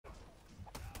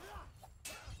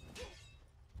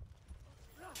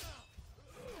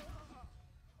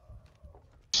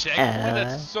checkpoint?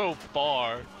 That's so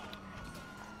far.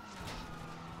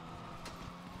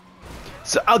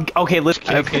 So okay, let's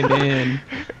kick it in.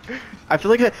 I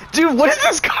feel like dude, what is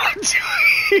this car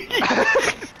doing?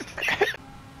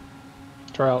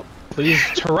 Terrell, please,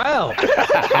 Terrell.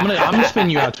 I'm gonna spin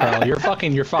you out, Terrell. You're fucked.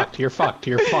 You're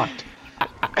fucked.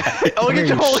 Oh, look at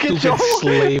Joel, look at Joel!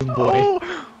 Slave boy.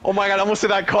 Oh my god, I almost hit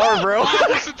that car, bro! I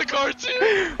almost hit the car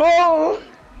too! Oh!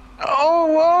 Oh,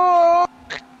 whoa!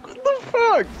 What the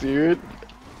fuck, dude?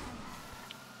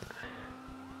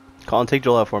 Colin, take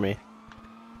Joel out for me.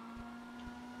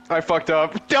 I fucked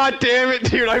up. God damn it,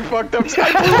 dude, I fucked up.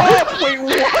 I blew up! Wait,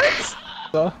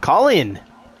 what? Colin!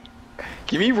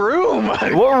 Give me room!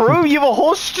 What room? You have a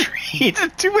whole street! It's a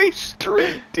two-way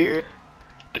street, dude!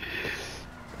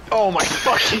 Oh my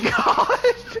fucking god!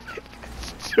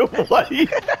 What?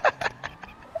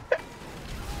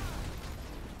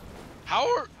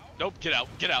 How are... Nope, get out.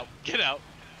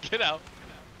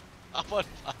 I'm on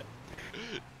fire.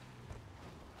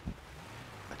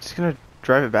 I'm just gonna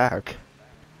drive it back.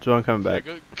 Joel, I'm coming back.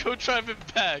 Yeah, go drive it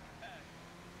back.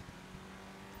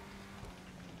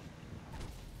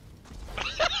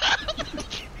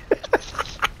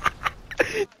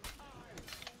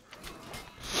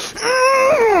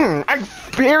 I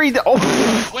buried the. Oh,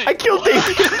 wait, I killed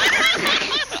David.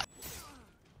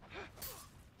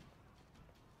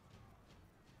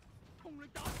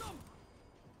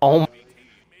 Oh.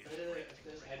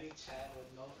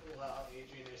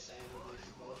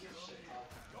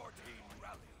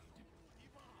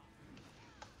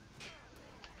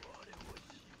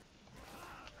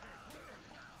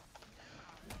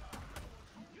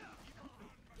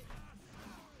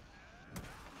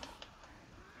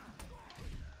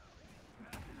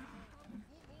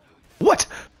 What?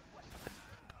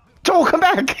 Joel, come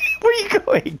back! Where are you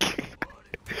going?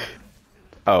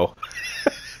 Oh.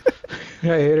 I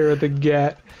hit her with the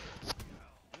gat.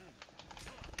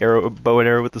 Arrow, bow and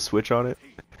arrow with the switch on it.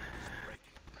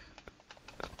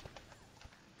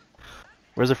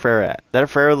 Where's a Frere at? That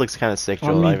Frere looks kind of sick,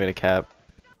 Joel. Not even a cap.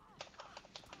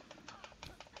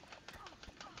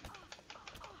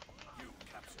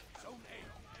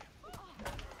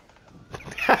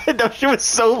 That shit was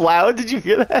so loud. Did you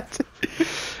hear that?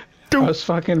 I was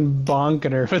fucking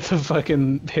bonking her with the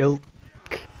fucking hilt.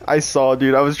 I saw,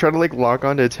 dude. I was trying to like lock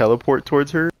on to teleport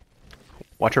towards her.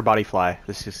 Watch her body fly.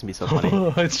 This is just gonna be so funny.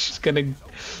 It's just gonna.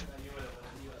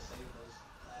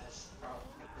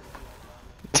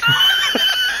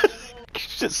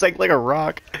 Just sank like a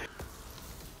rock.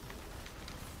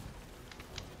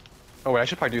 Oh wait, I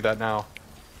should probably do that now.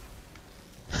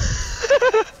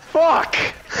 Fuck!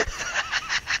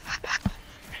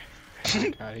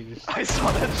 God, I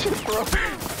saw that shit, bro.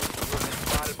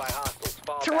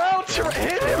 Terrell,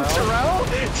 hit him, Terrell!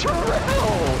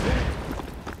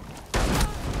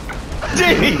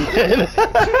 David!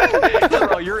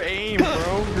 Terrell, your aim,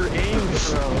 bro. Your aim,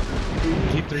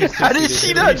 bro. How did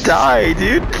she not die,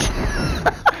 dude?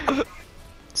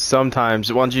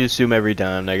 Sometimes. Why don't you assume every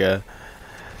time, nigga?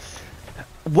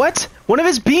 What? One of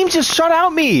his beams just shot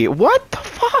out me! What the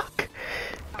fuck?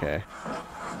 Okay.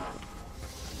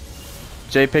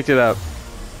 Jay picked it up.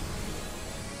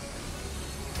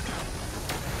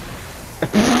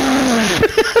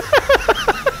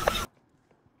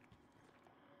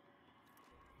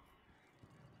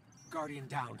 Guardian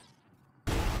down.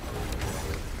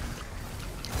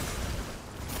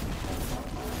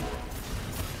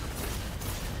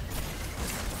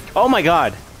 Oh my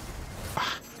god.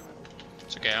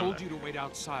 It's okay, I told you to wait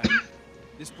outside.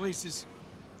 This place is...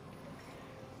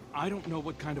 I don't know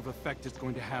what kind of effect it's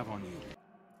going to have on you.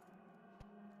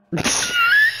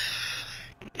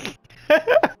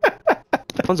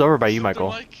 That one's over by you, Michael.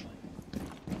 Like...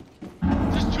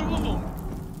 There's two of them.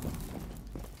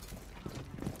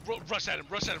 Rush at him.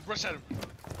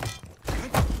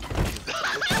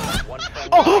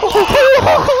 Oh!